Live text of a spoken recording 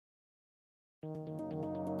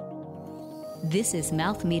This is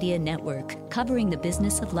Mouth Media Network, covering the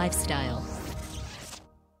business of lifestyle.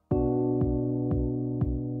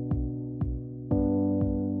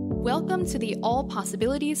 Welcome to the All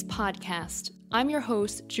Possibilities podcast. I'm your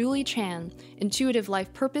host, Julie Chan, intuitive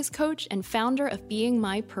life purpose coach and founder of Being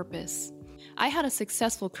My Purpose. I had a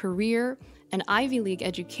successful career, an Ivy League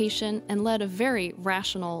education, and led a very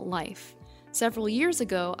rational life. Several years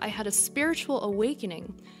ago, I had a spiritual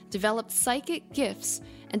awakening, developed psychic gifts,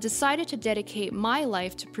 and decided to dedicate my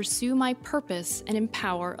life to pursue my purpose and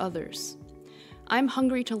empower others. I'm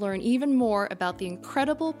hungry to learn even more about the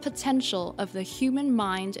incredible potential of the human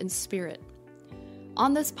mind and spirit.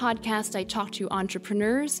 On this podcast, I talk to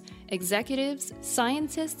entrepreneurs, executives,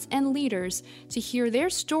 scientists, and leaders to hear their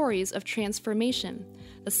stories of transformation,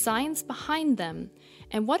 the science behind them,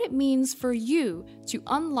 and what it means for you to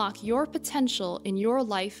unlock your potential in your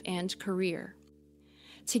life and career.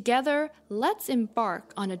 Together, let's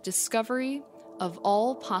embark on a discovery of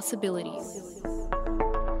all possibilities.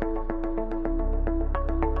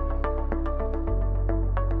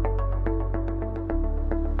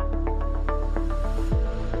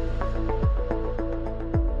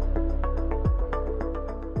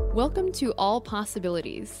 Welcome to All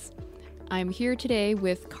Possibilities. I'm here today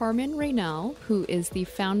with Carmen Reynal, who is the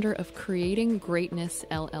founder of Creating Greatness,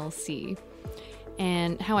 LLC.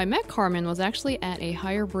 And how I met Carmen was actually at a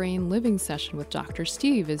Higher Brain Living session with Dr.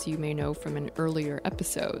 Steve, as you may know from an earlier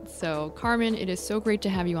episode. So, Carmen, it is so great to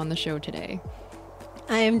have you on the show today.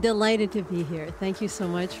 I am delighted to be here. Thank you so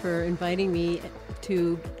much for inviting me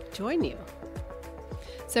to join you.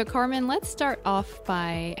 So, Carmen, let's start off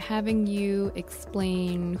by having you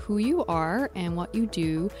explain who you are and what you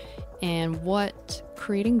do and what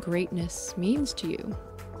creating greatness means to you.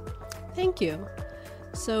 Thank you.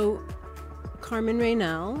 So, Carmen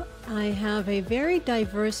Reynal, I have a very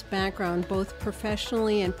diverse background, both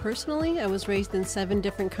professionally and personally. I was raised in 7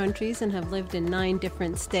 different countries and have lived in 9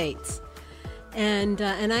 different states. And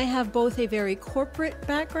I have both a very corporate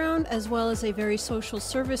background as well as a very social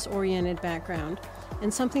service-oriented background.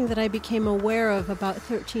 And something that I became aware of about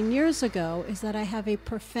 13 years ago is that I have a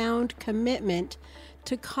profound commitment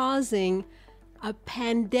to causing a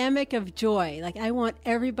pandemic of joy. Like, I want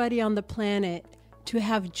everybody on the planet to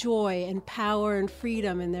have joy and power and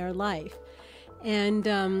freedom in their life. And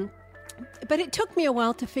but it took me a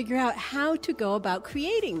while to figure out how to go about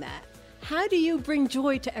creating that. How do you bring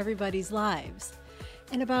joy to everybody's lives?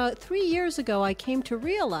 And about 3 years ago, I came to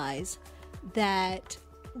realize that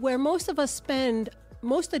where most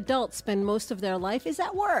adults spend most of their life is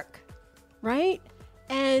at work, right?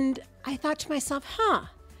 And I thought to myself,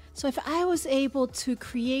 so if I was able to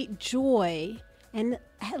create joy and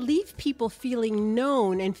leave people feeling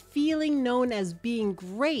known and feeling known as being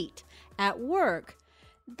great at work,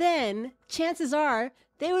 then chances are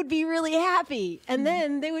they would be really happy. And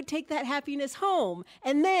then they would take that happiness home.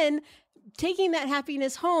 And then taking that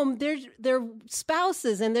happiness home, their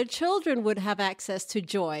spouses and their children would have access to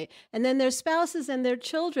joy. And then their spouses and their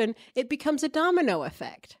children, it becomes a domino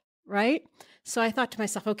effect, right? So I thought to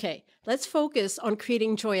myself, okay, let's focus on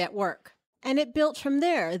creating joy at work. And it built from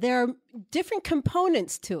there. There are different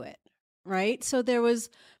components to it, right? So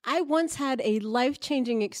I once had a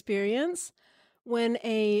life-changing experience when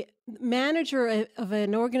a manager of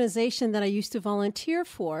an organization that I used to volunteer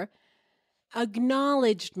for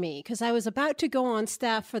acknowledged me, because I was about to go on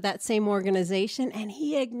staff for that same organization, and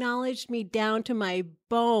he acknowledged me down to my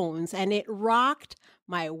bones, and it rocked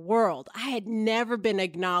my world. I had never been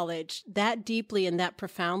acknowledged that deeply and that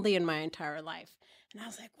profoundly in my entire life. And I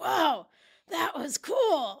was like, whoa, that was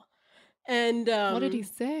cool. And what did he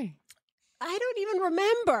say? I don't even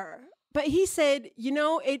remember. But he said,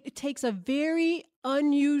 it takes a very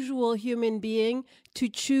unusual human being to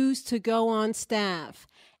choose to go on staff.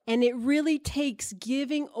 And it really takes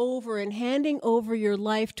giving over and handing over your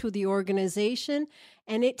life to the organization.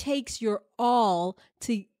 And it takes your all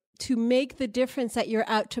to make the difference that you're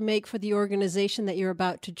out to make for the organization that you're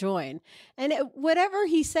about to join. And whatever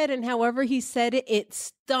he said and however he said it, it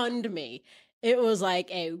stunned me. It was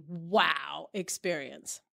like a wow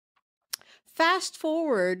experience. Fast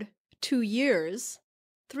forward 3 years,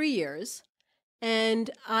 and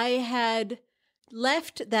I had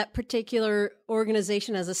left that particular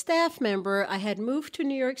organization as a staff member. I had moved to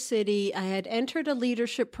New York City. I had entered a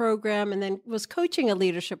leadership program and then was coaching a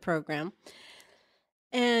leadership program.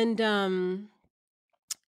 And the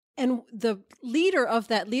leader of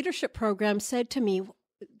that leadership program said to me,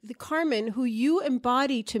 the Carmen, who you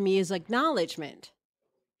embody to me is acknowledgement.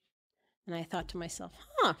 And I thought to myself,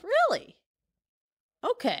 really?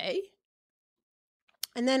 Okay.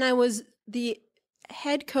 And then I was the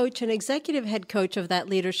head coach and executive head coach of that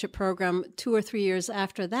leadership program 2 or 3 years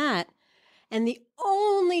after that. And the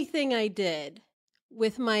only thing I did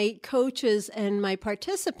with my coaches and my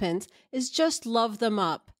participants is just love them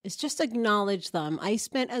up, is just acknowledge them. I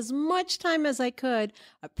spent as much time as I could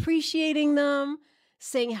appreciating them,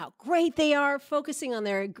 saying how great they are, focusing on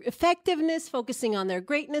their effectiveness, focusing on their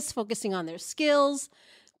greatness, focusing on their skills,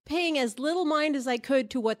 paying as little mind as I could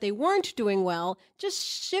to what they weren't doing well, just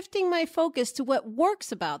shifting my focus to what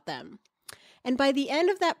works about them. And by the end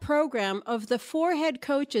of that program, of the 4 head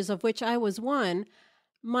coaches, of which I was one,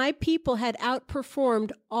 my people had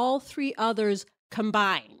outperformed all 3 others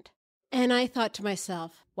combined. And I thought to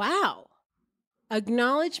myself, wow,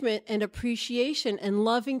 acknowledgement and appreciation and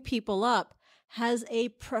loving people up has a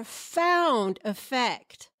profound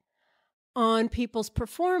effect on people's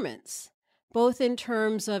performance, both in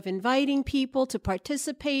terms of inviting people to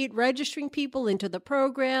participate, registering people into the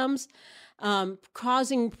programs,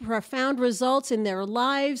 causing profound results in their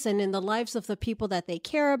lives and in the lives of the people that they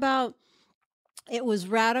care about. It was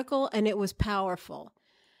radical and it was powerful.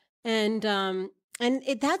 And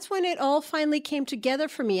that's when it all finally came together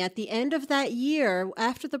for me. At the end of that year,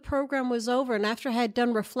 after the program was over and after I had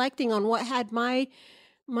done reflecting on what had my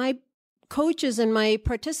coaches and my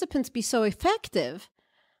participants be so effective,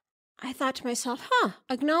 I thought to myself,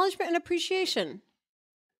 acknowledgement and appreciation.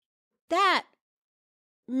 That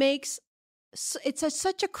makes, it's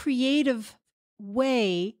such a creative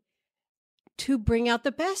way to bring out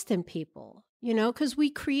the best in people, you know, because we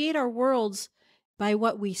create our worlds by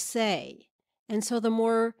what we say. And so the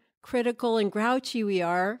more critical and grouchy we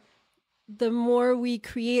are, the more we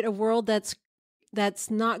create a world that's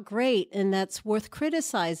not great and that's worth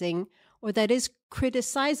criticizing, or that is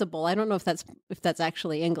criticizable. I don't know if that's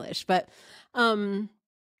actually English, but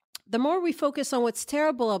the more we focus on what's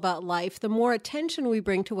terrible about life, the more attention we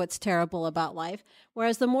bring to what's terrible about life.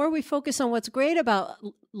 Whereas the more we focus on what's great about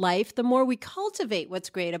life, the more we cultivate what's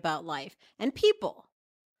great about life and people,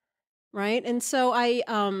 right? And so I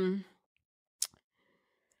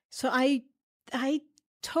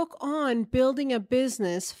took on building a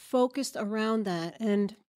business focused around that.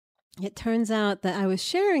 And it turns out that I was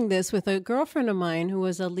sharing this with a girlfriend of mine who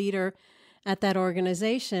was a leader at that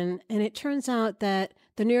organization. And it turns out that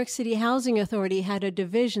the New York City Housing Authority had a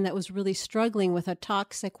division that was really struggling with a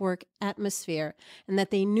toxic work atmosphere, and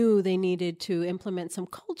that they knew they needed to implement some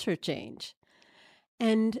culture change.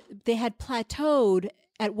 And they had plateaued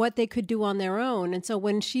at what they could do on their own. And so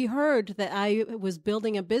when she heard that I was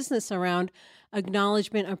building a business around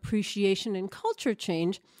acknowledgement, appreciation, and culture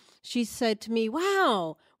change, she said to me,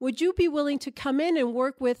 wow, would you be willing to come in and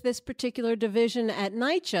work with this particular division at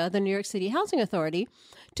NYCHA, the New York City Housing Authority,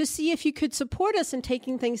 to see if you could support us in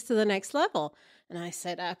taking things to the next level? And I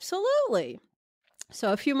said, absolutely.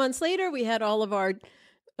 So a few months later, we had all of our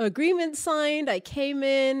agreements signed. I came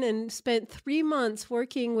in and spent 3 months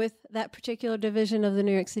working with that particular division of the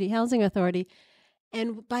New York City Housing Authority.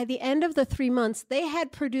 And by the end of the 3 months, they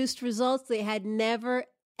had produced results they had never,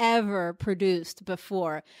 ever produced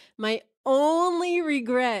before. My only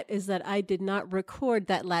regret is that I did not record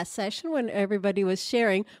that last session when everybody was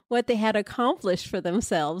sharing what they had accomplished for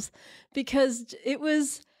themselves, because it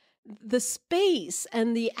was the space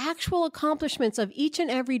and the actual accomplishments of each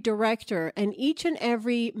and every director and each and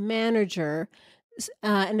every manager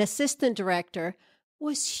and assistant director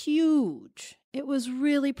was huge. It was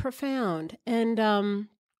really profound. And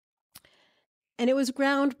it was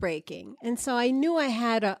groundbreaking. And so I knew I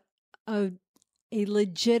had a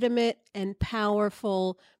legitimate and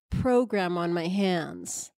powerful program on my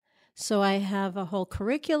hands. So I have a whole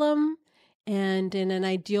curriculum, and in an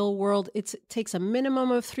ideal world, it takes a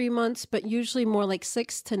minimum of 3 months, but usually more like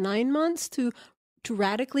 6 to 9 months to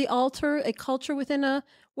radically alter a culture within a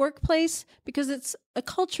workplace, because a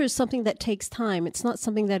culture is something that takes time. It's not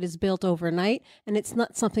something that is built overnight, and it's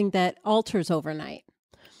not something that alters overnight.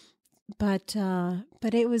 But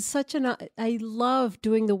it was I love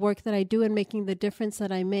doing the work that I do and making the difference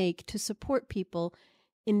that I make to support people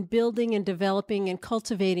in building and developing and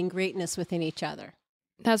cultivating greatness within each other.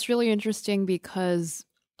 That's really interesting, because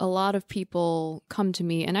a lot of people come to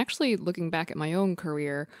me, and actually looking back at my own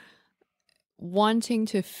career, wanting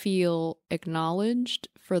to feel acknowledged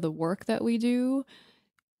for the work that we do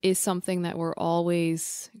is something that we're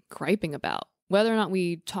always griping about. Whether or not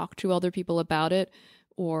we talk to other people about it,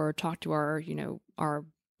 or talk to our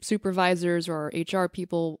supervisors or our HR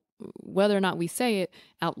people, whether or not we say it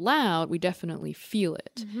out loud, we definitely feel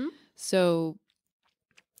it. Mm-hmm. So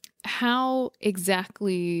how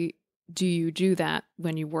exactly do you do that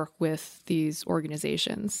when you work with these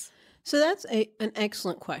organizations? So that's an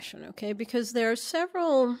excellent question, okay? Because there are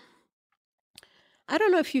several, I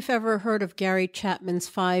don't know if you've ever heard of Gary Chapman's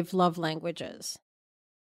 5 love languages.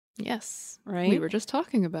 Yes. Right? We were just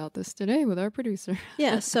talking about this today with our producer.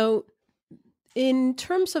 Yeah. So in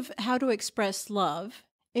terms of how to express love,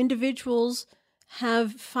 individuals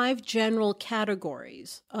have 5 general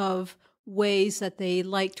categories of ways that they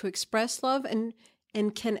like to express love and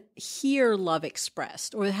can hear love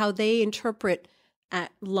expressed, or how they interpret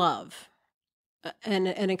love and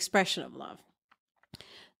an expression of love.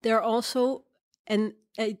 There are also, and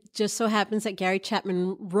it just so happens that Gary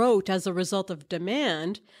Chapman wrote, as a result of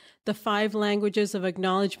demand, the 5 languages of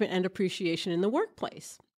acknowledgement and appreciation in the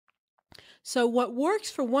workplace. So what works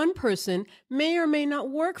for one person may or may not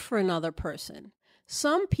work for another person.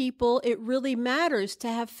 Some people, it really matters to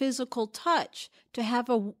have physical touch, to have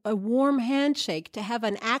a warm handshake, to have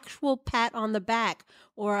an actual pat on the back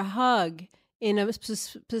or a hug in a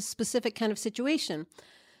specific kind of situation.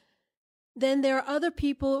 Then there are other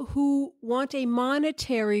people who want a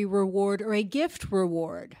monetary reward or a gift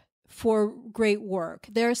reward for great work.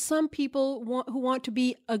 There are some people who want to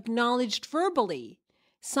be acknowledged verbally,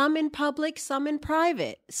 some in public, some in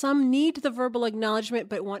private. Some need the verbal acknowledgement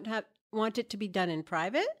but want it to be done in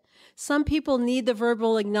private. Some people need the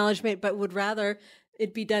verbal acknowledgement but would rather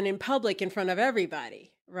it be done in public in front of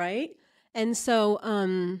everybody, right? And so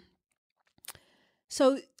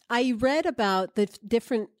I read about the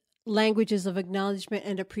different languages of acknowledgement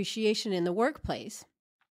and appreciation in the workplace.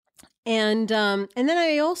 And then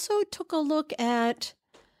I also took a look at,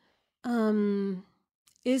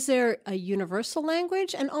 is there a universal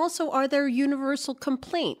language? And also, are there universal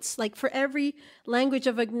complaints? Like, for every language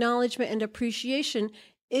of acknowledgement and appreciation,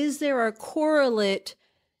 is there a correlate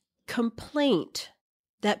complaint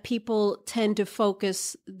that people tend to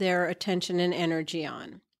focus their attention and energy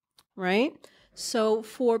on, right? So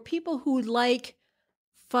for people who like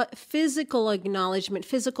physical acknowledgement,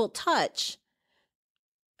 physical touch,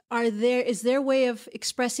 is their way of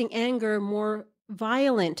expressing anger more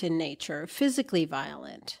violent in nature, physically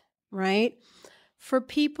violent, right? For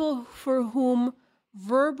people for whom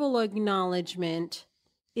verbal acknowledgement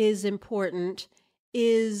is important,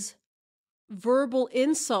 is verbal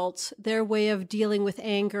insults their way of dealing with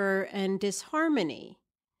anger and disharmony.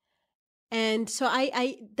 And so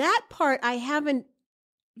that part I haven't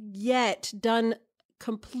yet done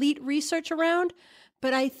complete research around,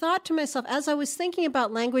 but I thought to myself, as I was thinking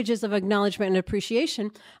about languages of acknowledgement and appreciation,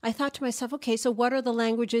 I thought to myself, okay, so what are the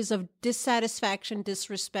languages of dissatisfaction,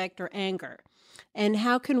 disrespect, or anger? And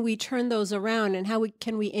how can we turn those around, and how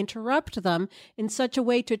can we interrupt them in such a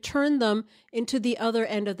way to turn them into the other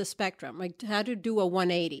end of the spectrum, like how to do a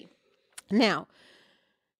 180. Now,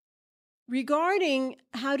 regarding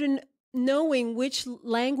knowing which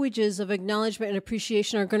languages of acknowledgement and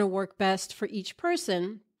appreciation are going to work best for each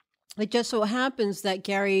person, it just so happens that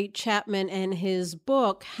Gary Chapman and his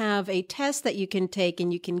book have a test that you can take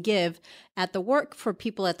and you can give for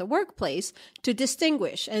people at the workplace to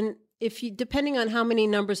distinguish. And if you, depending on how many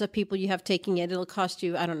numbers of people you have taking it, it'll cost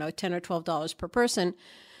you, I don't know, $10 or $12 per person.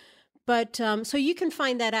 But so you can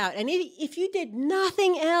find that out. And if you did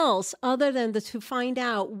nothing else other than to find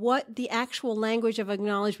out what the actual language of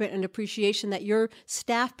acknowledgement and appreciation that your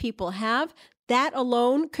staff people have, that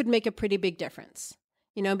alone could make a pretty big difference.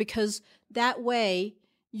 Because that way,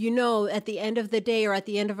 at the end of the day or at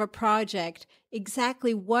the end of a project,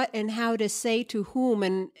 exactly what and how to say to whom,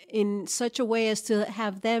 and in such a way as to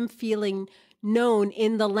have them feeling known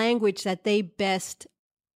in the language that they best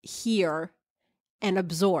hear and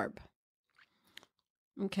absorb.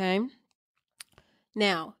 Okay.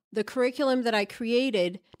 Now, the curriculum that I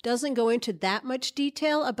created doesn't go into that much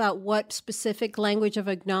detail about what specific language of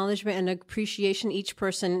acknowledgement and appreciation each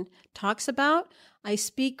person talks about. I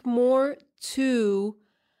speak more to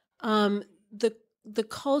the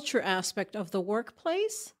culture aspect of the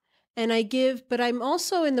workplace, but I'm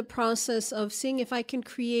also in the process of seeing if I can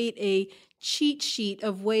create a cheat sheet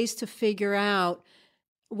of ways to figure out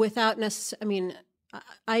without necessarily,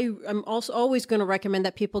 I'm also always going to recommend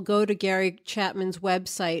that people go to Gary Chapman's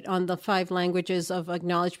website on the 5 languages of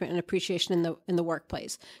acknowledgement and appreciation in the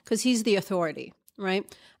workplace, because he's the authority, right?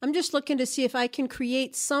 I'm just looking to see if I can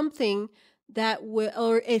create something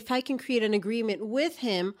or if I can create an agreement with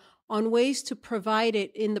him on ways to provide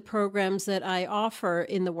it in the programs that I offer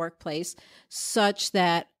in the workplace, such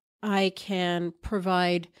that I can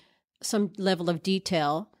provide some level of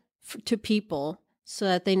detail to people so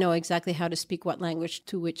that they know exactly how to speak what language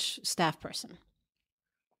to which staff person.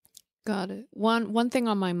 Got it. One thing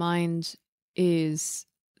on my mind is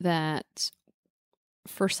that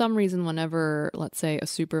for some reason, whenever, let's say, a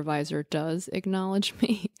supervisor does acknowledge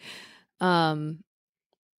me,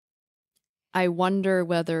 I wonder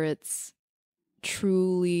whether it's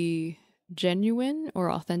truly genuine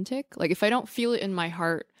or authentic. Like if I don't feel it in my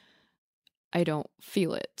heart, I don't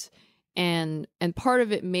feel it. And part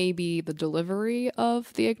of it may be the delivery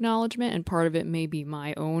of the acknowledgement, and part of it may be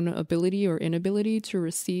my own ability or inability to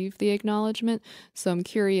receive the acknowledgement. So I'm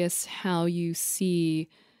curious how you see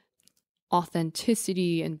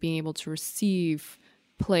authenticity and being able to receive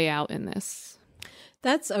play out in this.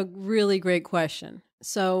 That's a really great question.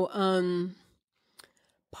 So a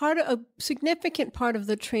significant part of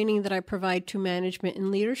the training that I provide to management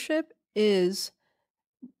and leadership is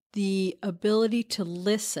the ability to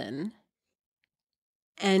listen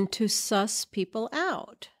and to suss people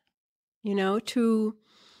out, to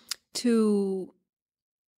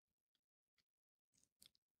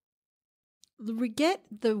get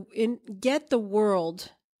the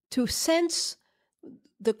world to sense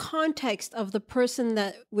the context of the person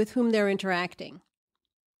with whom they're interacting,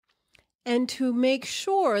 and to make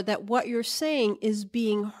sure that what you're saying is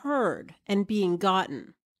being heard and being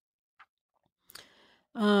gotten.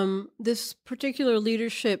 This particular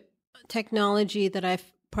leadership technology that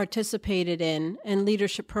I've participated in and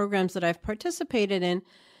leadership programs that I've participated in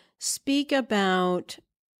speak about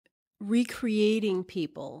recreating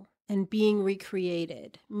people and being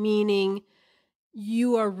recreated, meaning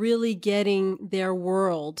you are really getting their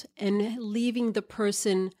world and leaving the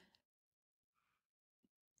person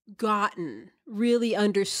gotten, really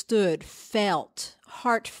understood, felt,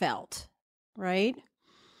 heartfelt, right?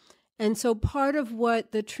 And so part of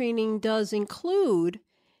what the training does include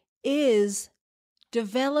is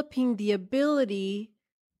developing the ability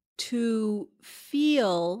to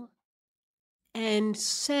feel and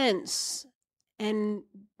sense and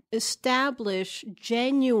establish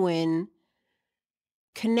genuine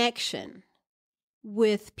connection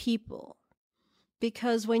with people.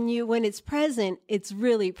 Because when it's present, it's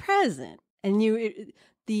really present, and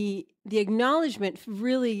the acknowledgement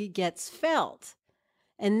really gets felt.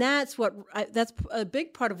 And that's a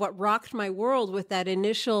big part of what rocked my world with that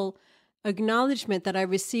initial acknowledgement that I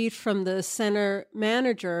received from the center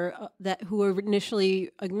manager who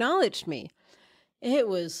initially acknowledged me. It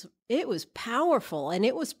was powerful and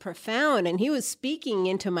it was profound, and he was speaking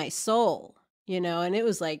into my soul, and it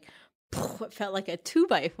was like, it felt like a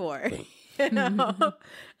 2x4,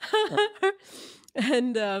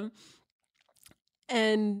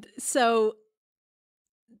 and so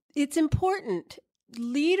it's important.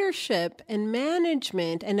 Leadership and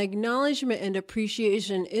management and acknowledgement and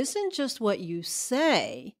appreciation isn't just what you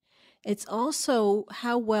say. It's also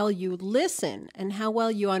how well you listen and how well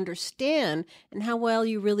you understand and how well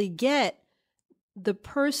you really get the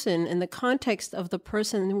person and the context of the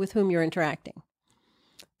person with whom you're interacting.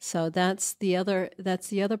 So that's the other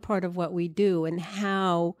part of what we do, and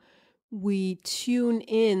how we tune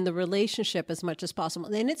in the relationship as much as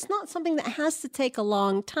possible. And it's not something that has to take a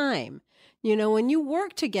long time. When you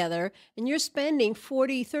work together and you're spending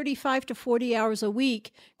 35 to 40 hours a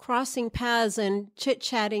week crossing paths and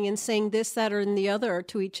chit-chatting and saying this, that, or the other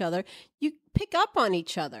to each other, you pick up on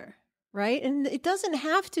each other, right? And it doesn't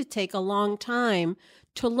have to take a long time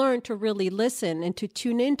to learn to really listen and to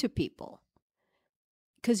tune into people,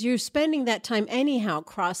 because you're spending that time anyhow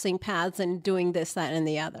crossing paths and doing this, that, and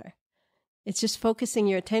the other. It's just focusing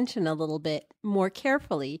your attention a little bit more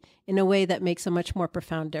carefully in a way that makes a much more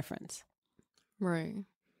profound difference. Right.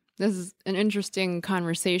 This is an interesting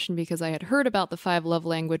conversation because I had heard about the 5 love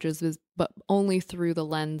languages, but only through the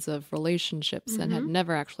lens of relationships, and had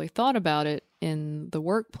never actually thought about it in the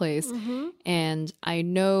workplace. And I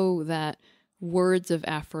know that words of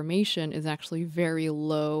affirmation is actually very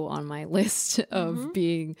low on my list of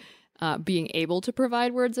being able to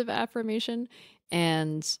provide words of affirmation.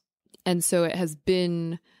 And so it has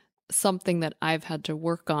been something that I've had to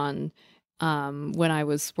work on when I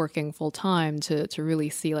was working full time to really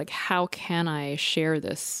see, like, how can I share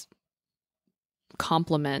this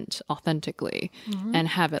compliment authentically and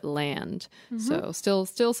have it land. So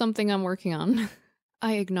still something I'm working on.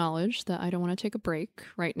 I acknowledge that I don't want to take a break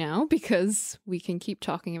right now because we can keep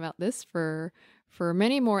talking about this for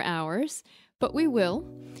many more hours, but we will.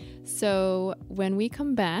 So when we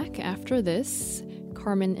come back after this,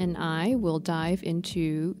 Carmen and I will dive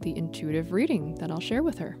into the intuitive reading that I'll share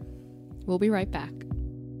with her. We'll be right back.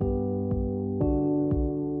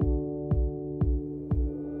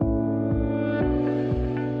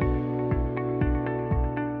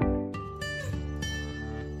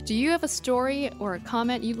 Do you have a story or a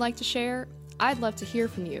comment you'd like to share? I'd love to hear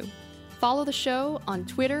from you. Follow the show on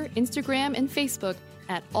Twitter, Instagram, and Facebook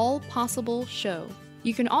at All Possible Show.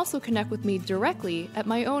 You can also connect with me directly at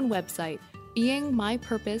my own website,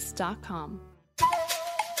 beingmypurpose.com.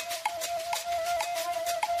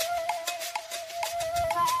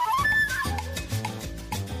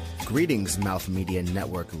 Greetings, Mouth Media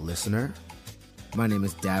Network listener. My name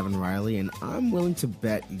is Davin Riley, and I'm willing to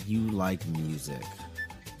bet you like music.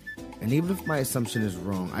 And even if my assumption is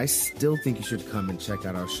wrong, I still think you should come and check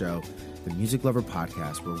out our show, the Music Lover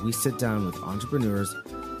Podcast, where we sit down with entrepreneurs,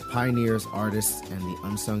 pioneers, artists, and the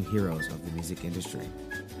unsung heroes of the music industry.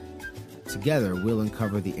 Together, we'll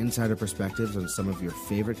uncover the insider perspectives on some of your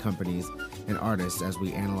favorite companies and artists as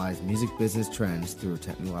we analyze music business trends through a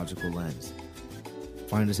technological lens.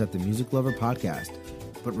 Find us at the Music Lover Podcast.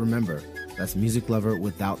 But remember, that's Music Lover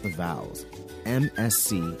without the vowels.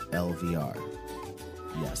 MSCLVR.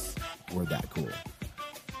 Yes, we're that cool.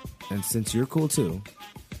 And since you're cool too,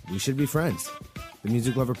 we should be friends. The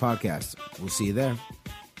Music Lover Podcast. We'll see you there.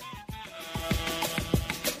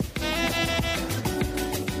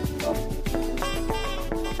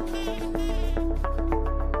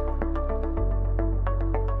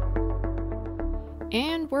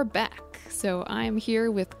 And we're back. So I'm here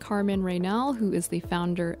with Carmen Reynal, who is the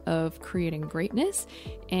founder of Creating Greatness,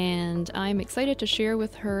 and I'm excited to share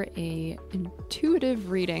with her a intuitive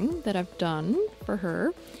reading that I've done for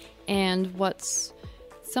her. And what's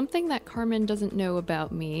something that Carmen doesn't know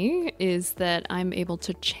about me is that I'm able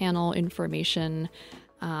to channel information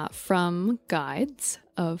from guides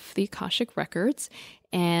of the Akashic Records.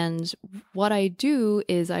 And what I do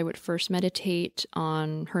is I would first meditate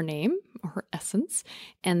on her name or her essence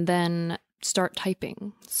and then start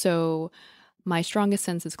typing. So my strongest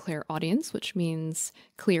sense is clairaudience, which means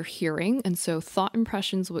clear hearing. And so thought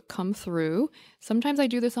impressions would come through. Sometimes I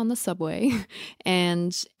do this on the subway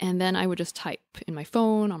and then I would just type in my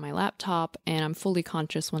phone, on my laptop, and I'm fully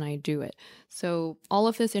conscious when I do it. So all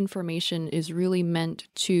of this information is really meant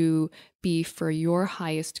to be for your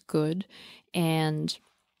highest good. And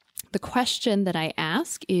the question that I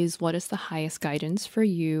ask is, what is the highest guidance for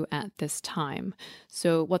you at this time?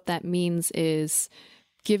 So what that means is,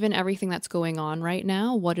 given everything that's going on right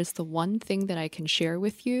now, what is the one thing that I can share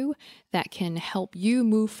with you that can help you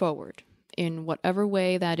move forward in whatever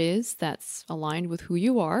way that is, that's aligned with who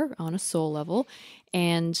you are on a soul level,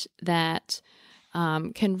 and that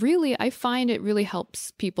can really, I find it really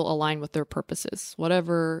helps people align with their purposes,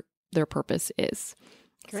 whatever their purpose is.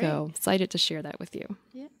 Great. So excited to share that with you.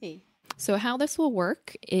 Yay. So how this will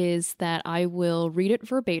work is that I will read it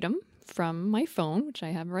verbatim from my phone, which I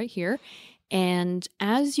have right here. And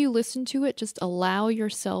as you listen to it, just allow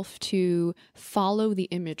yourself to follow the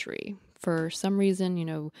imagery. For some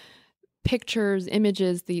reason, pictures,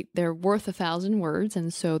 images, they're worth 1,000 words.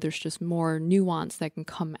 And so there's just more nuance that can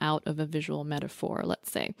come out of a visual metaphor,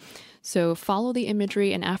 let's say. So follow the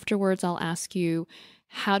imagery, and afterwards I'll ask you,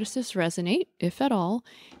 how does this resonate, if at all,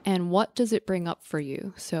 and what does it bring up for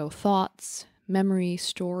you? So thoughts, memory,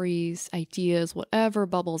 stories, ideas, whatever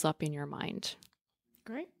bubbles up in your mind.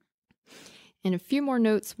 Great. And a few more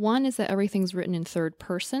notes. One is that everything's written in third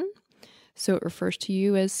person. So it refers to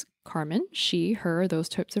you as Carmen, she, her, those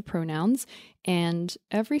types of pronouns. And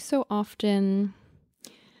every so often,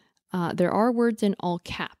 there are words in all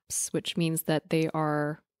caps, which means that they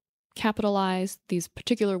are capitalized. These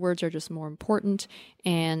particular words are just more important,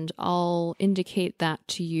 and I'll indicate that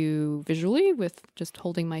to you visually with just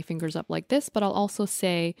holding my fingers up like this, but I'll also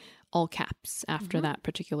say all caps after that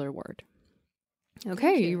particular word.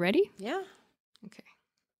 Okay, are you ready? Yeah. Okay.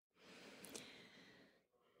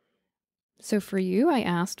 So for you, I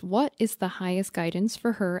asked, what is the highest guidance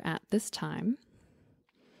for her at this time?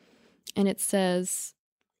 And it says,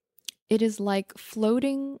 it is like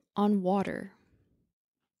floating on water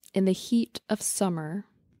in the heat of summer,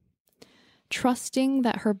 trusting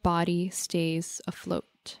that her body stays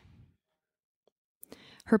afloat.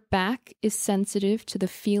 Her back is sensitive to the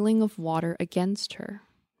feeling of water against her.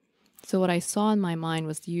 So what I saw in my mind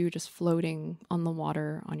was you just floating on the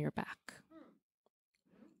water on your back.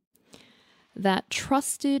 That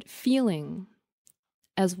trusted feeling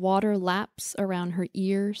as water laps around her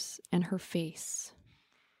ears and her face.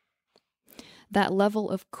 That level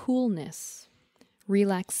of coolness,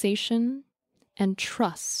 relaxation, and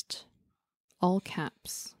trust, all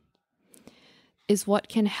caps, is what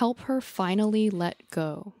can help her finally let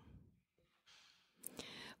go.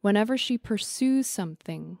 Whenever she pursues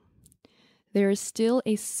something, there is still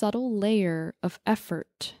a subtle layer of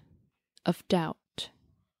effort, of doubt.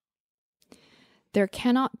 There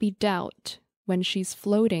cannot be doubt when she's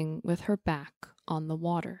floating with her back on the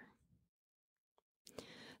water.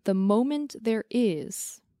 The moment there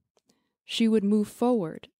is, she would move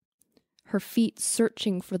forward, her feet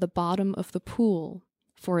searching for the bottom of the pool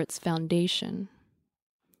for its foundation,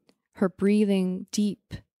 her breathing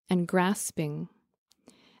deep and grasping,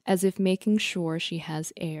 as if making sure she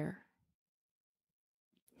has air.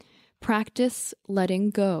 Practice letting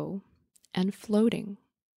go and floating.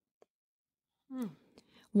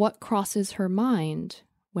 What crosses her mind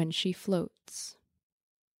when she floats?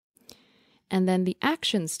 And then the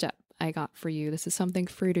action step I got for you. This is something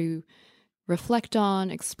for you to reflect on,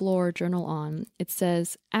 explore, journal on. It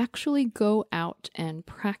says, actually go out and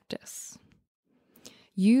practice.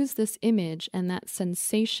 Use this image and that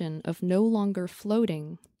sensation of no longer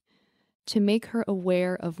floating to make her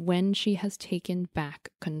aware of when she has taken back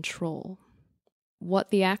control.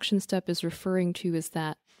 What the action step is referring to is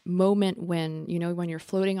that moment when, when you're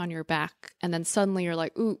floating on your back and then suddenly you're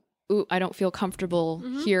like, ooh, I don't feel comfortable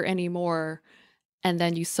here anymore. And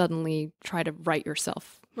then you suddenly try to right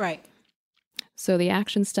yourself. Right. So the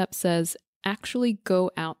action step says, actually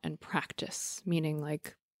go out and practice, meaning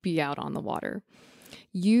like be out on the water.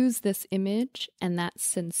 Use this image and that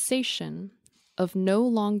sensation of no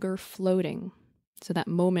longer floating, so that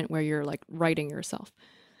moment where you're like righting yourself,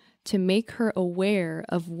 to make her aware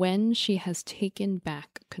of when she has taken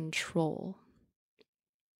back control.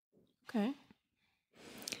 Okay.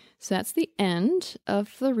 So that's the end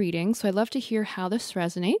of the reading. So I'd love to hear how this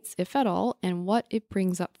resonates, if at all, and what it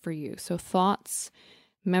brings up for you. So thoughts,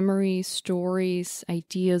 memories, stories,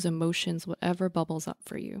 ideas, emotions, whatever bubbles up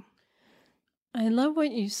for you. I love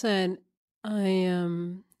what you said.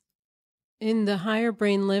 In the higher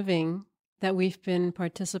brain living that we've been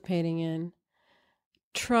participating in,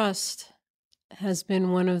 trust has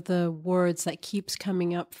been one of the words that keeps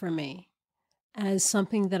coming up for me as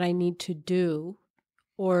something that I need to do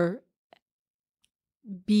or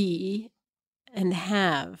be and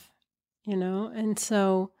have, and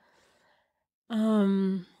so,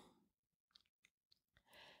 and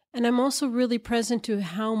I'm also really present to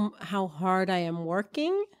how hard I am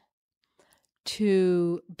working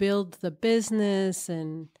to build the business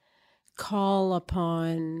and call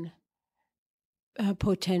upon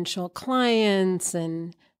potential clients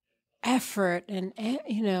and effort and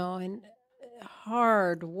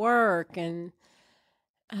hard work and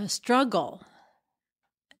struggle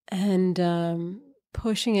and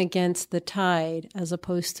pushing against the tide as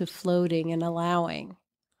opposed to floating and allowing.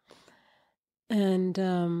 And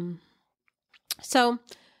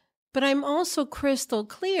but I'm also crystal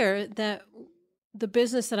clear that the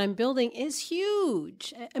business that I'm building is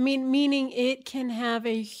huge. I mean, meaning it can have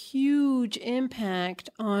a huge impact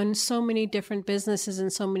on so many different businesses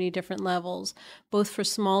and so many different levels, both for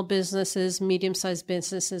small businesses, medium-sized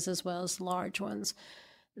businesses, as well as large ones.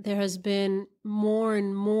 There has been more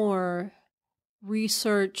and more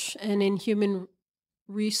research and in human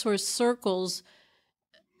resource circles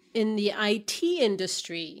in the IT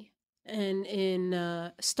industry and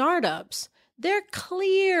in startups. They're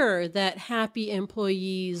clear that happy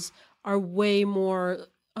employees are way more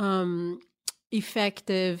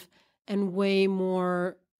effective and way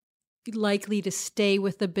more likely to stay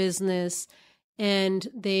with the business, and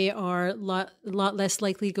they are a lot less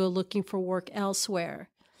likely to go looking for work elsewhere.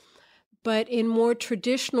 But in more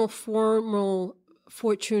traditional, formal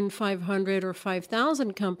Fortune 500 or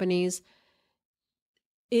 5,000 companies,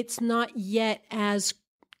 it's not yet as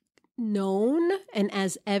known and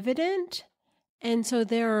as evident. And so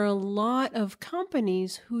there are a lot of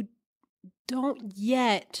companies who don't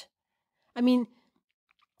yet,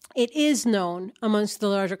 it is known amongst the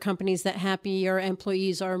larger companies that happier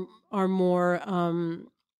employees are more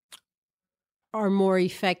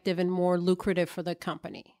effective and more lucrative for the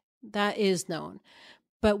company. That is known.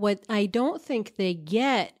 But what I don't think they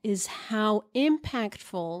get is how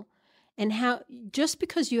impactful and how just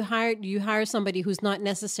because you hire somebody who's not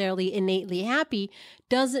necessarily innately happy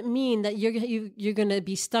doesn't mean that you're going to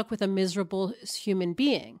be stuck with a miserable human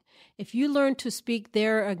being. If you learn to speak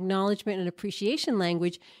their acknowledgement and appreciation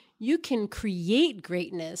language, you can create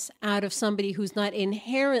greatness out of somebody who's not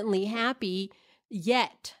inherently happy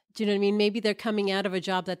yet. Do you know what I mean? Maybe they're coming out of a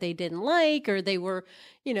job that they didn't like, or they were,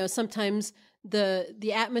 sometimes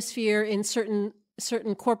the atmosphere in certain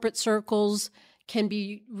corporate circles can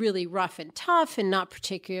be really rough and tough and not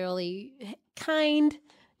particularly kind,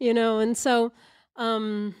 and so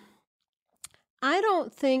I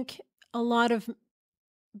don't think a lot of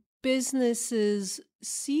businesses'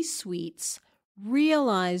 C-suites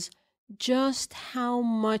realize just how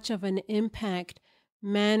much of an impact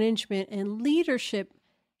management and leadership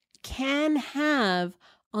can have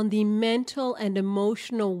on the mental and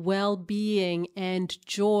emotional well-being and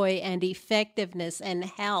joy and effectiveness and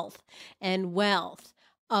health and wealth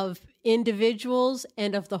of individuals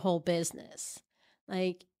and of the whole business.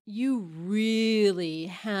 Like, you really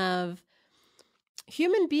have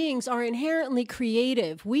human beings are inherently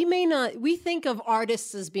creative. We think of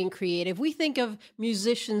artists as being creative. We think of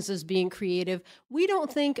musicians as being creative. We don't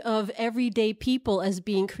think of everyday people as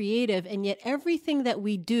being creative. And yet everything that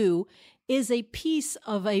we do is a piece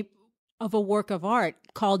of a work of art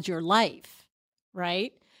called your life,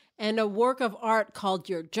 right? And a work of art called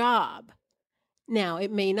your job. Now,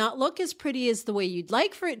 it may not look as pretty as the way you'd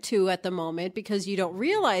like for it to at the moment because you don't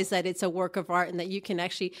realize that it's a work of art and that you can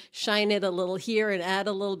actually shine it a little here and add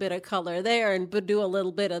a little bit of color there and do a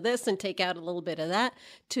little bit of this and take out a little bit of that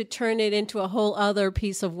to turn it into a whole other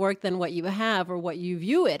piece of work than what you have or what you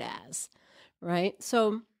view it as, right?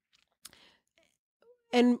 So,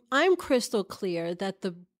 and I'm crystal clear that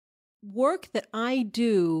the work that I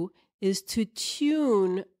do is to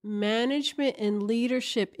tune management and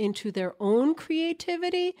leadership into their own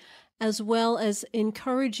creativity, as well as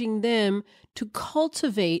encouraging them to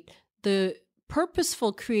cultivate the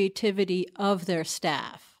purposeful creativity of their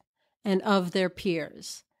staff and of their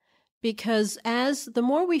peers. Because as the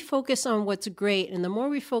more we focus on what's great and the more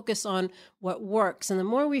we focus on what works and the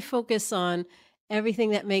more we focus on everything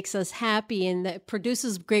that makes us happy and that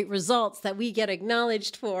produces great results that we get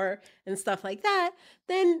acknowledged for and stuff like that,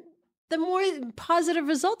 then the more positive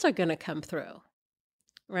results are going to come through,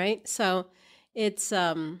 right? So it's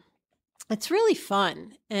really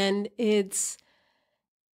fun, and it's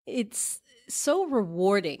so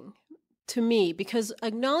rewarding to me because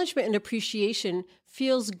acknowledgement and appreciation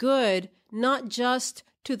feels good not just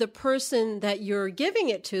to the person that you're giving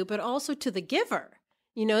it to, but also to the giver.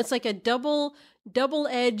 You know, it's like a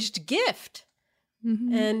double-edged gift,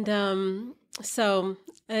 and so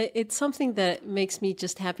it's something that makes me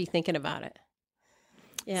just happy thinking about it.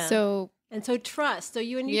 Yeah. So trust. So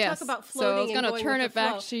you yes. talk about floating. So I was going to turn it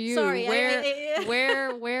back to you. Sorry.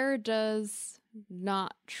 Where does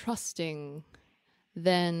not trusting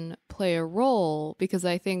then play a role? Because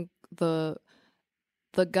I think the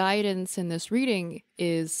guidance in this reading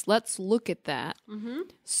is let's look at that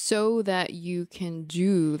so that you can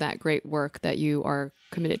do that great work that you are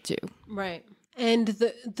committed to. Right. And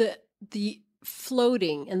the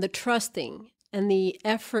floating and the trusting and the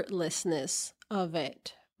effortlessness of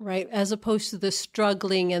it, right? As opposed to the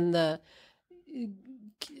struggling and the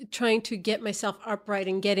trying to get myself upright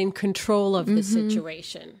and get in control of the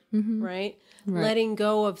situation, right? Letting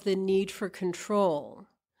go of the need for control,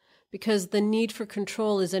 because the need for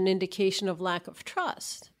control is an indication of lack of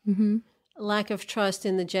trust. Lack of trust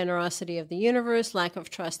in the generosity of the universe, lack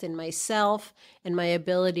of trust in myself and my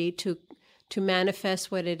ability to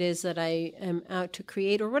manifest what it is that I am out to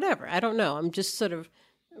create or whatever. I don't know. I'm just sort of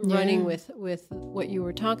running with what you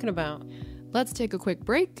were talking about. Let's take a quick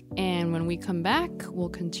break, and when we come back, we'll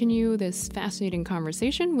continue this fascinating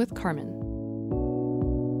conversation with Carmen.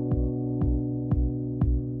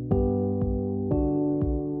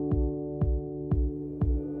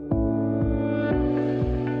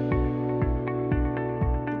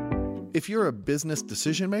 If you're a business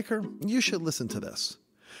decision maker, you should listen to this.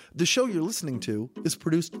 The show you're listening to is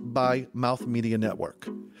produced by Mouth Media Network,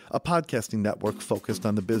 a podcasting network focused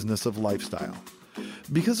on the business of lifestyle.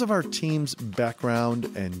 Because of our team's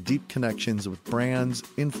background and deep connections with brands,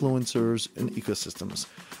 influencers, and ecosystems,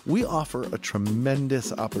 we offer a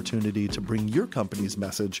tremendous opportunity to bring your company's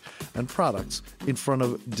message and products in front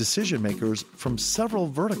of decision makers from several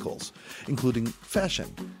verticals, including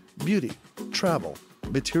fashion, beauty, travel,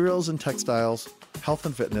 materials and textiles, health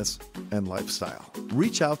and fitness, and lifestyle.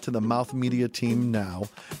 Reach out to the Mouth Media team now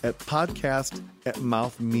at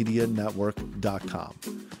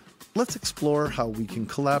podcast@mouthmedianetwork.com. Let's explore how we can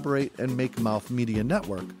collaborate and make Mouth Media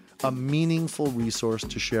Network a meaningful resource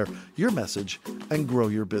to share your message and grow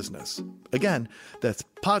your business. Again, that's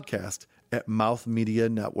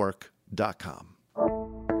podcast@mouthmedianetwork.com.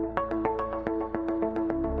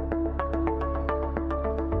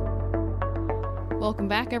 Welcome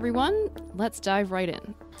back, everyone. Let's dive right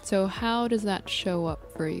in. So how does that show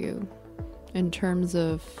up for you in terms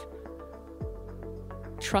of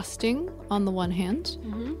trusting on the one hand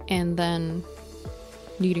and then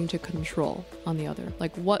needing to control on the other?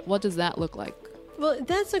 Like what does that look like? Well,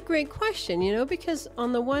 that's a great question, because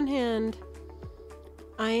on the one hand,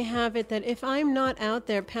 I have it that if I'm not out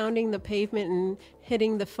there pounding the pavement and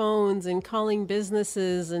hitting the phones and calling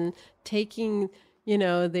businesses and taking,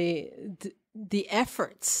 the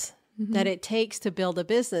efforts that it takes to build a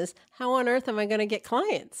business, how on earth am I going to get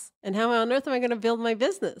clients? And how on earth am I going to build my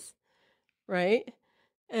business? Right?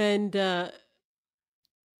 And, but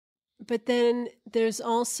then there's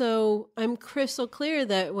also, I'm crystal clear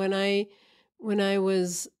that when I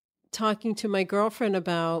was talking to my girlfriend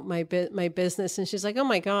about my business, and she's like, "Oh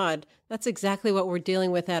my God, that's exactly what we're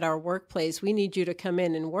dealing with at our workplace. We need you to come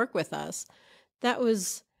in and work with us." That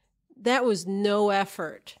was no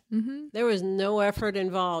effort. Mm-hmm. There was no effort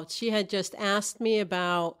involved. She had just asked me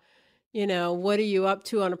about, what are you up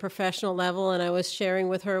to on a professional level, and I was sharing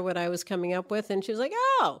with her what I was coming up with, and she was like,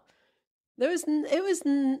 "Oh, it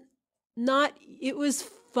was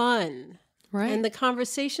fun." Right. And the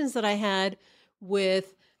conversations that I had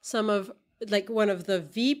with some of, like, one of the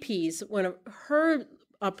VPs, one of her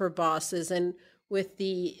upper bosses, and with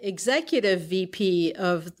the executive VP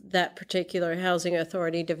of that particular housing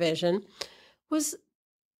authority division, was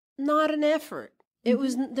not an effort. There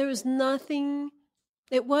was nothing.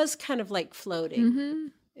 It was kind of like floating. Mm-hmm.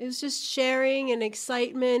 It was just sharing and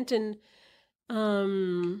excitement, and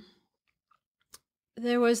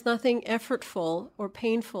there was nothing effortful or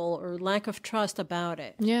painful or lack of trust about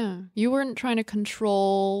it. Yeah. You weren't trying to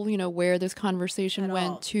control, where this conversation At went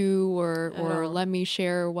all. to, or all. let me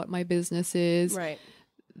share what my business is. Right.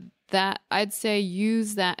 That, I'd say,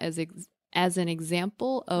 use that as an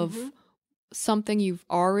example of something you've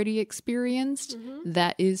already experienced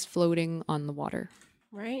that is floating on the water.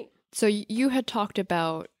 Right. So you had talked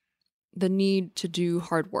about the need to do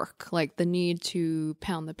hard work, like the need to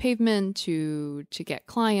pound the pavement to get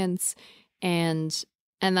clients, and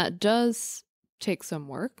that does take some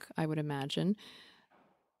work, I would imagine.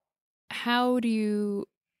 How do you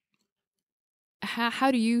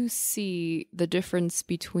see the difference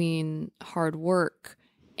between hard work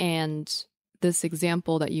and this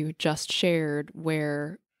example that you just shared,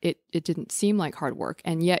 where it didn't seem like hard work,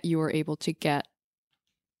 and yet you were able to get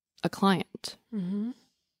a client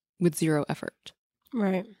with zero effort?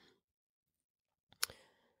 Right.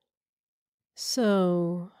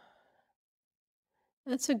 So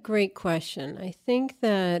that's a great question. I think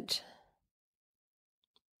that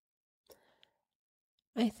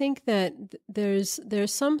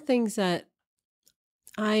there's some things that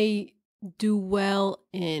I do well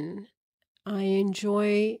in. I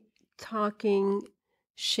enjoy talking,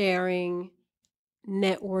 sharing,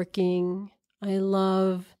 networking. I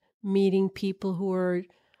love meeting people who are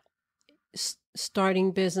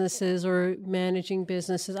starting businesses or managing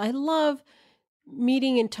businesses. I love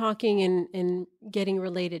meeting and talking and getting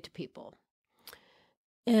related to people.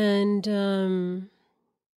 And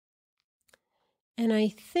I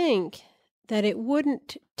think that it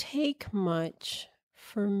wouldn't take much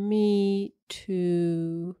for me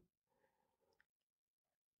to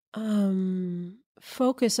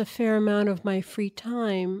focus a fair amount of my free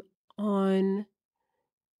time on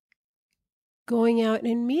going out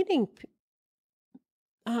and meeting,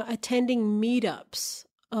 attending meetups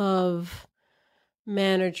of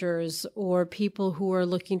managers or people who are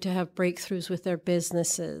looking to have breakthroughs with their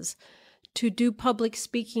businesses, to do public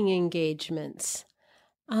speaking engagements,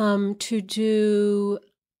 to do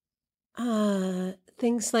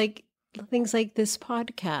things like this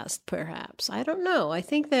podcast, perhaps. I don't know. I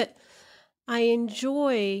think that I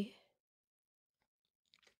enjoy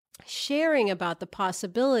sharing about the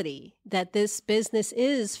possibility that this business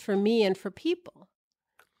is for me and for people.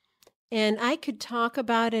 And I could talk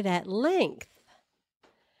about it at length.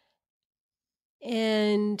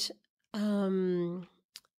 And,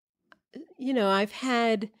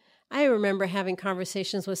 I remember having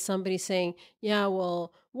conversations with somebody saying, "Yeah,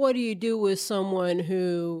 well, what do you do with someone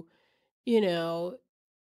who,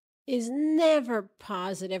 is never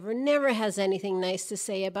positive or never has anything nice to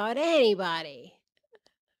say about anybody?"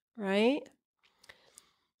 Right?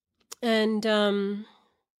 And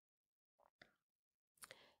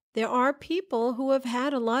there are people who have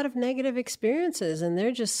had a lot of negative experiences, and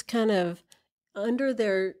they're just kind of under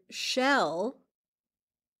their shell,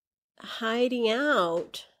 hiding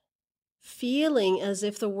out, feeling as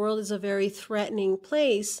if the world is a very threatening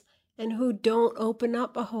place, and who don't open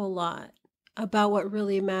up a whole lot about what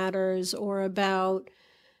really matters, or about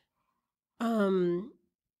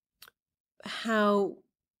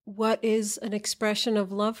what is an expression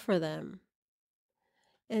of love for them.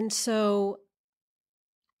 And so,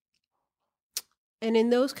 and in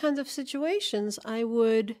those kinds of situations, I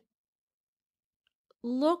would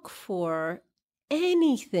look for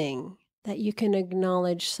anything that you can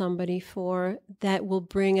acknowledge somebody for that will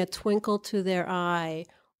bring a twinkle to their eye,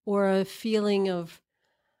 or a feeling of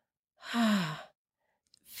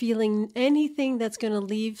feeling anything that's going to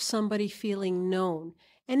leave somebody feeling known.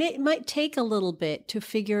 And it might take a little bit to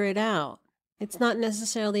figure it out. It's not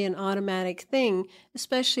necessarily an automatic thing,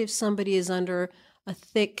 especially if somebody is under a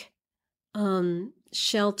thick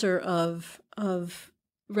shelter of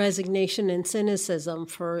resignation and cynicism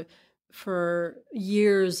for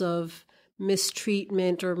years of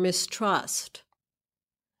mistreatment or mistrust.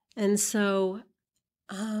 And so,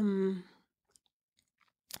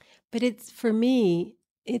 but for me,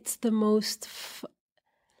 it's the most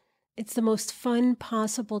fun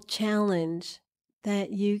possible challenge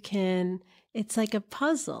that you can. It's like a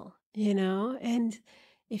puzzle, and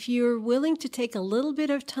if you're willing to take a little bit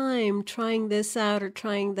of time trying this out or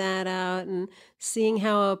trying that out and seeing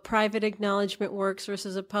how a private acknowledgement works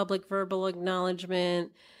versus a public verbal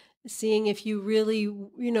acknowledgement, seeing if you really,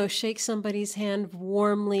 shake somebody's hand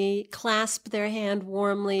warmly, clasp their hand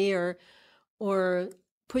warmly, or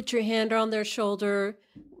put your hand on their shoulder,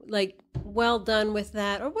 like, well done with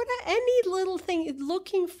that, or what, any little thing,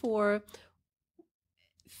 looking for,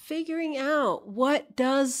 figuring out what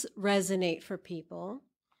does resonate for people.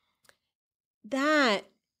 That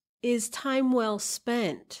is time well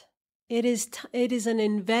spent. It is an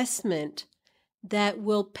investment that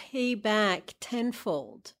will pay back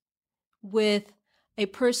tenfold with a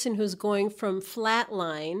person who's going from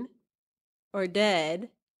flatline or dead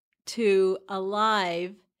to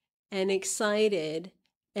alive and excited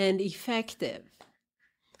and effective.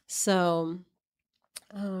 So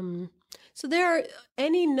there are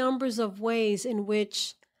any numbers of ways in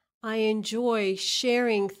which I enjoy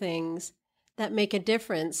sharing things that make a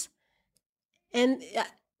difference. And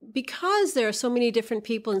because there are so many different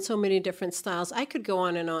people and so many different styles, I could go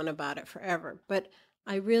on and on about it forever. But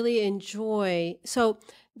I really enjoy. So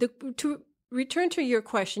to return to your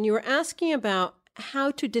question, you were asking about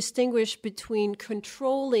how to distinguish between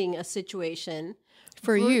controlling a situation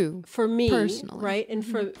for me personally, right, and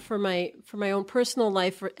for my own personal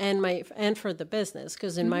life and for the business,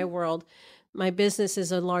 because in my world, my business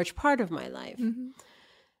is a large part of my life.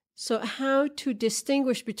 So how to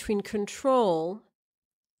distinguish between control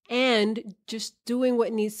and just doing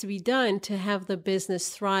what needs to be done to have the business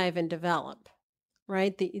thrive and develop,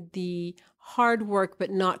 right? The hard work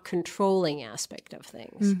but not controlling aspect of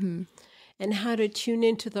things. And how to tune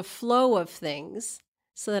into the flow of things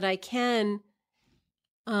so that I can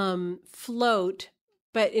float,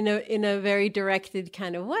 but in a very directed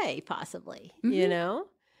kind of way, possibly,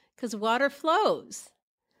 because water flows.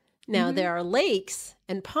 Now, there are lakes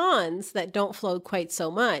and ponds that don't flow quite so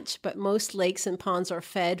much, but most lakes and ponds are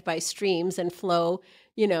fed by streams and flow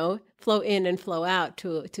in and flow out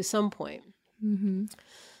to some point.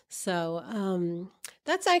 So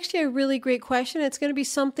that's actually a really great question. It's going to be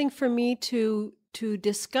something for me to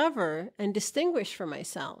discover and distinguish for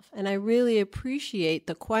myself. And I really appreciate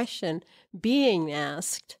the question being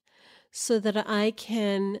asked so that I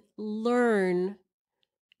can learn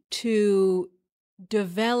to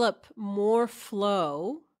develop more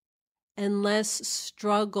flow and less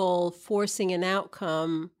struggle forcing an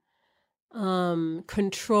outcome,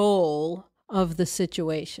 control of the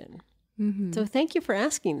situation. So thank you for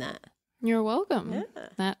asking that. You're welcome.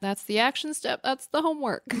 Yeah. That's the action step. That's the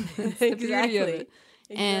homework. That's the beauty of it.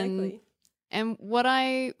 Exactly. And what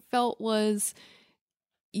I felt was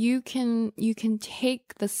you can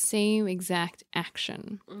take the same exact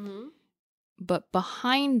action, but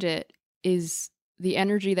behind it is the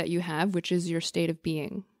energy that you have, which is your state of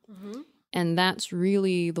being. And that's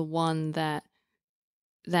really the one that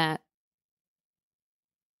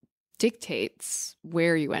dictates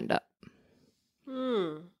where you end up.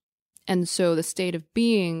 And so the state of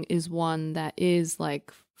being is one that is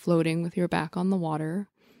like floating with your back on the water,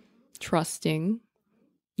 trusting.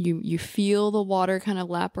 You feel the water kind of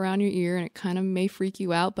lap around your ear and it kind of may freak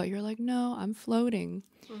you out, but you're like, no, I'm floating.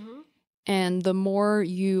 And the more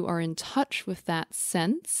you are in touch with that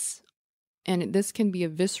sense, and this can be a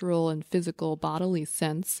visceral and physical bodily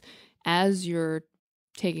sense as you're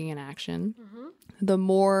taking an action, the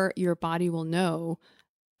more your body will know,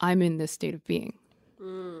 I'm in this state of being.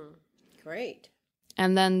 Great.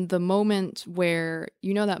 And then the moment where,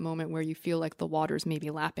 that moment where you feel like the water's maybe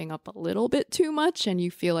lapping up a little bit too much and you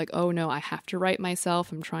feel like, oh no, I have to right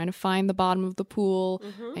myself. I'm trying to find the bottom of the pool.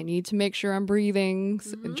 I need to make sure I'm breathing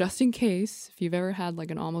just in case. If you've ever had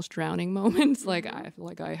like an almost drowning moment, like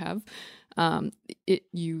I have,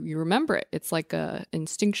 you remember it. It's like a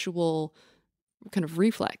instinctual kind of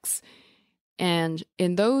reflex. And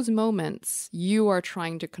in those moments, you are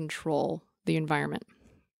trying to control the environment.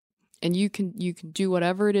 And you can do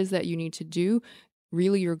whatever it is that you need to do.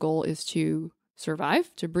 Really, your goal is to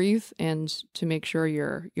survive, to breathe, and to make sure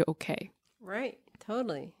you're okay. Right.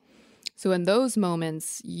 Totally. So in those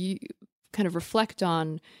moments, you kind of reflect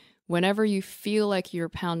on whenever you feel like you're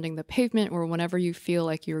pounding the pavement or whenever you feel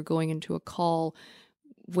like you're going into a call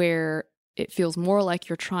where it feels more like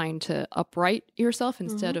you're trying to upright yourself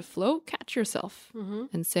instead of float, catch yourself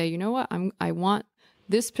and say, you know what, I want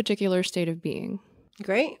this particular state of being.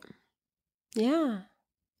 Great. Yeah.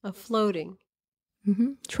 Of floating.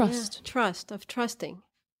 Trust. Yeah. Trust, of trusting.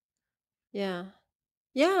 Yeah.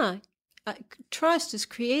 Yeah. Trust is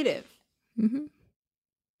creative.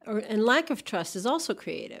 And lack of trust is also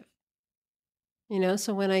creative.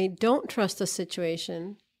 So when I don't trust a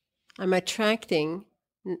situation, I'm attracting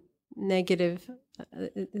negative.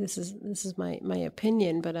 This is my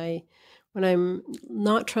opinion, but when I'm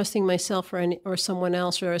not trusting myself or someone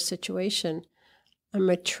else or a situation, I'm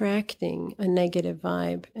attracting a negative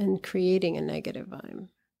vibe and creating a negative vibe.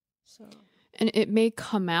 So, and it may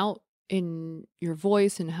come out in your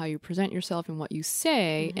voice and how you present yourself and what you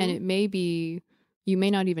say, and it may be, you may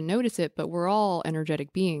not even notice it, but we're all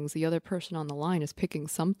energetic beings. The other person on the line is picking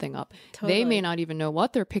something up. Totally. They may not even know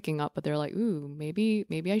what they're picking up, but they're like, ooh, maybe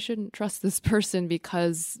I shouldn't trust this person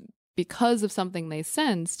because of something they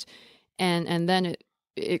sensed. And then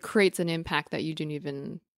it creates an impact that you didn't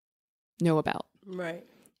even know about. Right.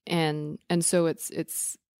 And so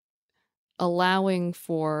it's allowing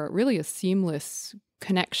for really a seamless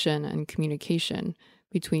connection and communication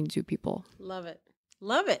between two people. Love it.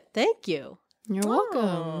 Love it. Thank you. You're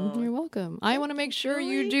welcome. You're welcome. I want to make sure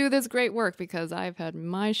you do this great work because I've had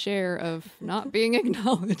my share of not being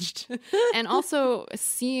acknowledged and also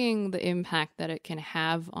seeing the impact that it can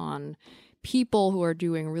have on people who are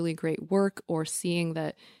doing really great work, or seeing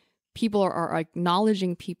that people are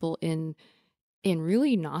acknowledging people in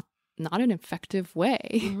really not an effective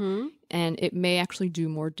way. And it may actually do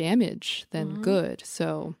more damage than good.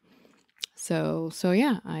 So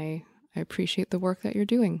yeah, I appreciate the work that you're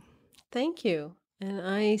doing. Thank you. And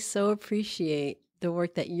I so appreciate the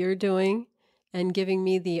work that you're doing and giving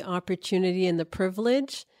me the opportunity and the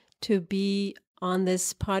privilege to be on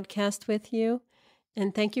this podcast with you.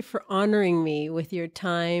 And thank you for honoring me with your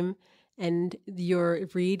time and your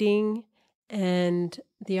reading and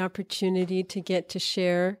the opportunity to get to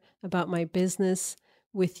share about my business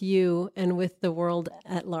with you and with the world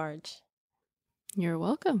at large. You're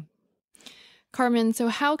welcome. Carmen, so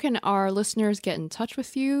how can our listeners get in touch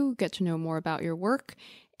with you, get to know more about your work,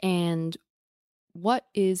 and what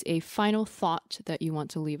is a final thought that you want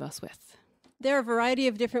to leave us with? There are a variety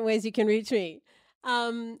of different ways you can reach me.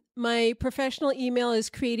 My professional email is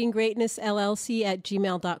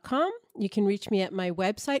creatinggreatnessllc@gmail.com. You can reach me at my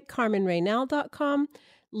website, carmenreynal.com.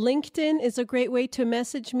 LinkedIn is a great way to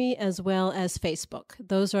message me, as well as Facebook.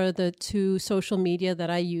 Those are the two social media that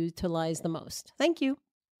I utilize the most. Thank you.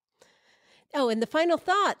 Oh, and the final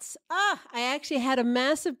thoughts. I actually had a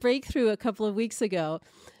massive breakthrough a couple of weeks ago.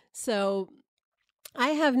 So I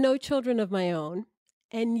have no children of my own.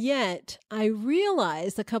 And yet I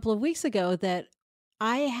realized a couple of weeks ago that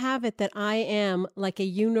I am like a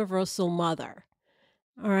universal mother.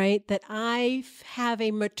 All right. That I have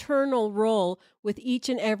a maternal role with each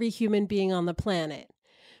and every human being on the planet,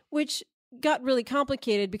 which got really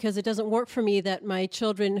complicated because it doesn't work for me that my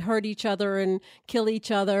children hurt each other and kill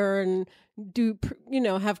each other and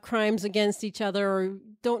have crimes against each other or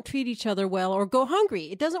don't treat each other well or go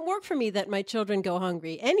hungry. It doesn't work for me that my children go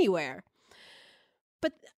hungry anywhere.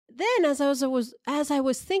 But then as I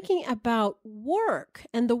was thinking about work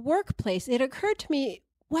and the workplace, it occurred to me,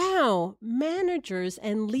 wow, managers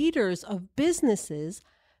and leaders of businesses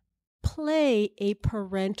play a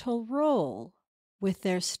parental role with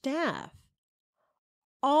their staff.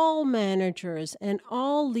 All managers and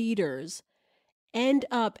all leaders end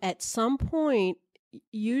up at some point,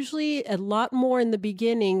 usually a lot more in the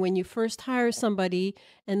beginning when you first hire somebody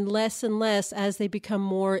and less as they become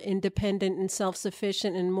more independent and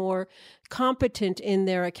self-sufficient and more competent in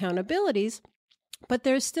their accountabilities. But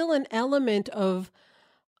there's still an element of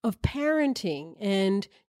parenting and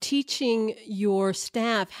teaching your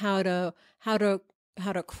staff how to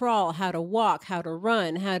crawl, how to walk, how to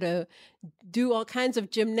run, how to do all kinds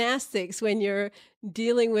of gymnastics when you're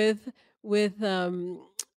dealing with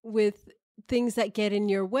things that get in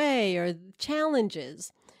your way or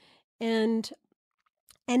challenges. And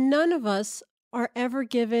none of us are ever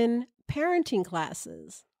given parenting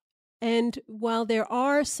classes. And while there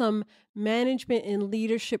are some management and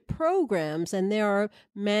leadership programs, and there are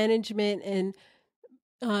management and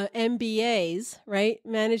MBAs, right?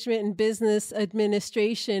 Management and Business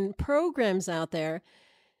Administration programs out there,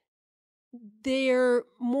 they're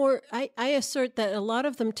more, I assert that a lot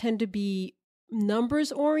of them tend to be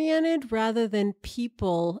numbers oriented rather than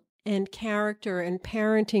people and character and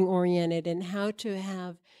parenting oriented, and how to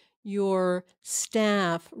have your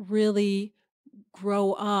staff really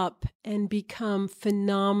grow up and become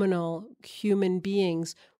phenomenal human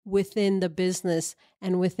beings within the business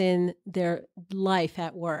and within their life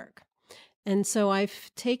at work. And so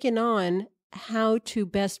I've taken on how to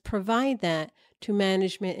best provide that to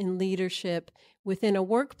management and leadership within a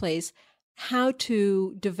workplace, how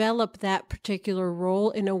to develop that particular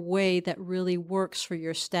role in a way that really works for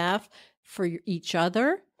your staff, for each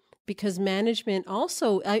other, because management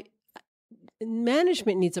also,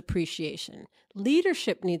 management needs appreciation.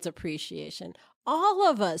 Leadership needs appreciation. All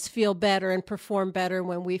of us feel better and perform better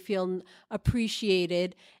when we feel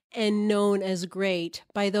appreciated and known as great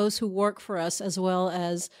by those who work for us as well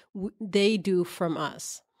as they do from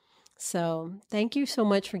us. So thank you so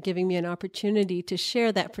much for giving me an opportunity to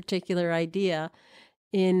share that particular idea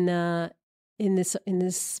in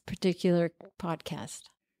this particular podcast.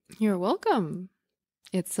 You're welcome.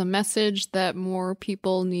 It's a message that more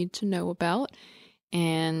people need to know about.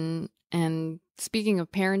 And speaking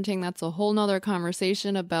of parenting, that's a whole nother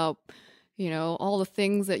conversation about, you know, all the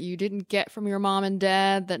things that you didn't get from your mom and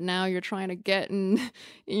dad that now you're trying to get, and,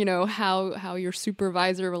 you know, how your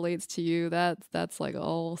supervisor relates to you. That's like a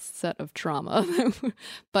whole set of trauma.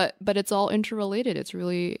 but it's all interrelated. It's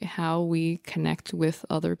really how we connect with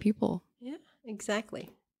other people. Yeah, exactly.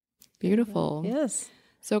 Beautiful. Yes.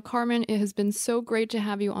 So Carmen, it has been so great to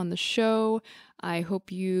have you on the show. I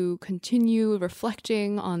hope you continue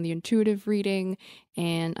reflecting on the intuitive reading,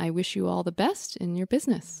 and I wish you all the best in your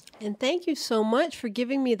business. And thank you so much for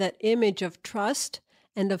giving me that image of trust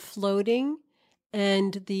and of floating,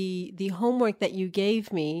 and the homework that you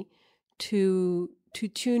gave me to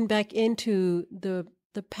tune back into the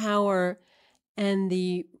power and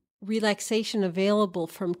the relaxation available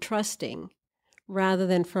from trusting, rather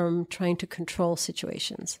than from trying to control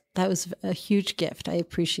situations. That was a huge gift. I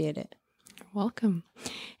appreciate it. You're welcome.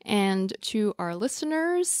 And to our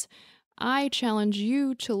listeners, I challenge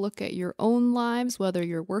you to look at your own lives, whether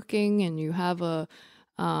you're working and you have a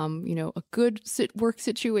good work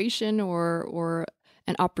situation or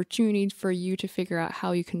an opportunity for you to figure out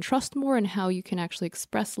how you can trust more and how you can actually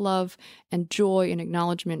express love and joy and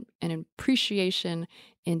acknowledgement and appreciation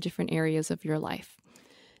in different areas of your life.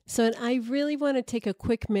 So I really want to take a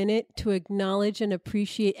quick minute to acknowledge and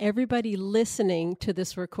appreciate everybody listening to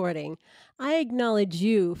this recording. I acknowledge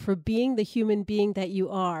you for being the human being that you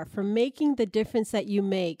are, for making the difference that you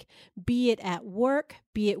make, be it at work,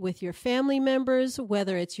 be it with your family members,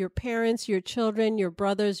 whether it's your parents, your children, your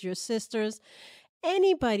brothers, your sisters,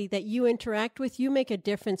 anybody that you interact with, you make a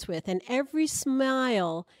difference with. And every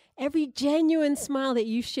smile, every genuine smile that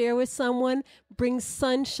you share with someone brings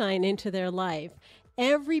sunshine into their life.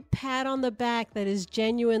 Every pat on the back that is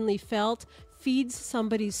genuinely felt feeds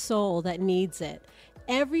somebody's soul that needs it.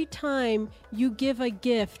 Every time you give a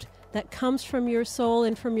gift that comes from your soul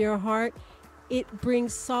and from your heart, it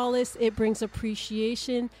brings solace, it brings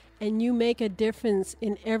appreciation, and you make a difference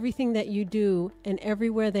in everything that you do and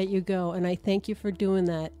everywhere that you go. And I thank you for doing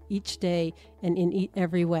that each day and in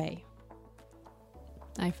every way.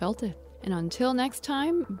 I felt it. And until next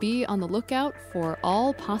time, be on the lookout for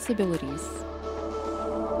all possibilities.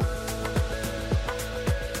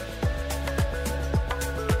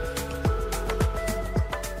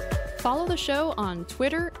 Follow the show on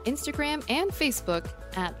Twitter, Instagram, and Facebook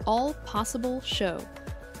at All Possible Show.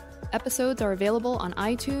 Episodes are available on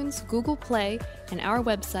iTunes, Google Play, and our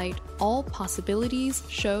website,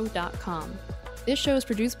 allpossibilitiesshow.com. This show is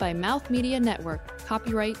produced by Mouth Media Network,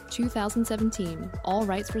 copyright 2017, all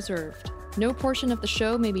rights reserved. No portion of the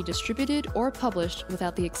show may be distributed or published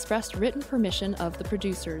without the express written permission of the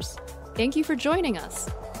producers. Thank you for joining us.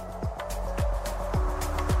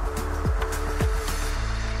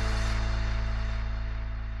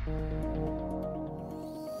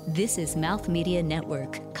 This is Mouth Media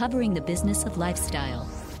Network, covering the business of lifestyle.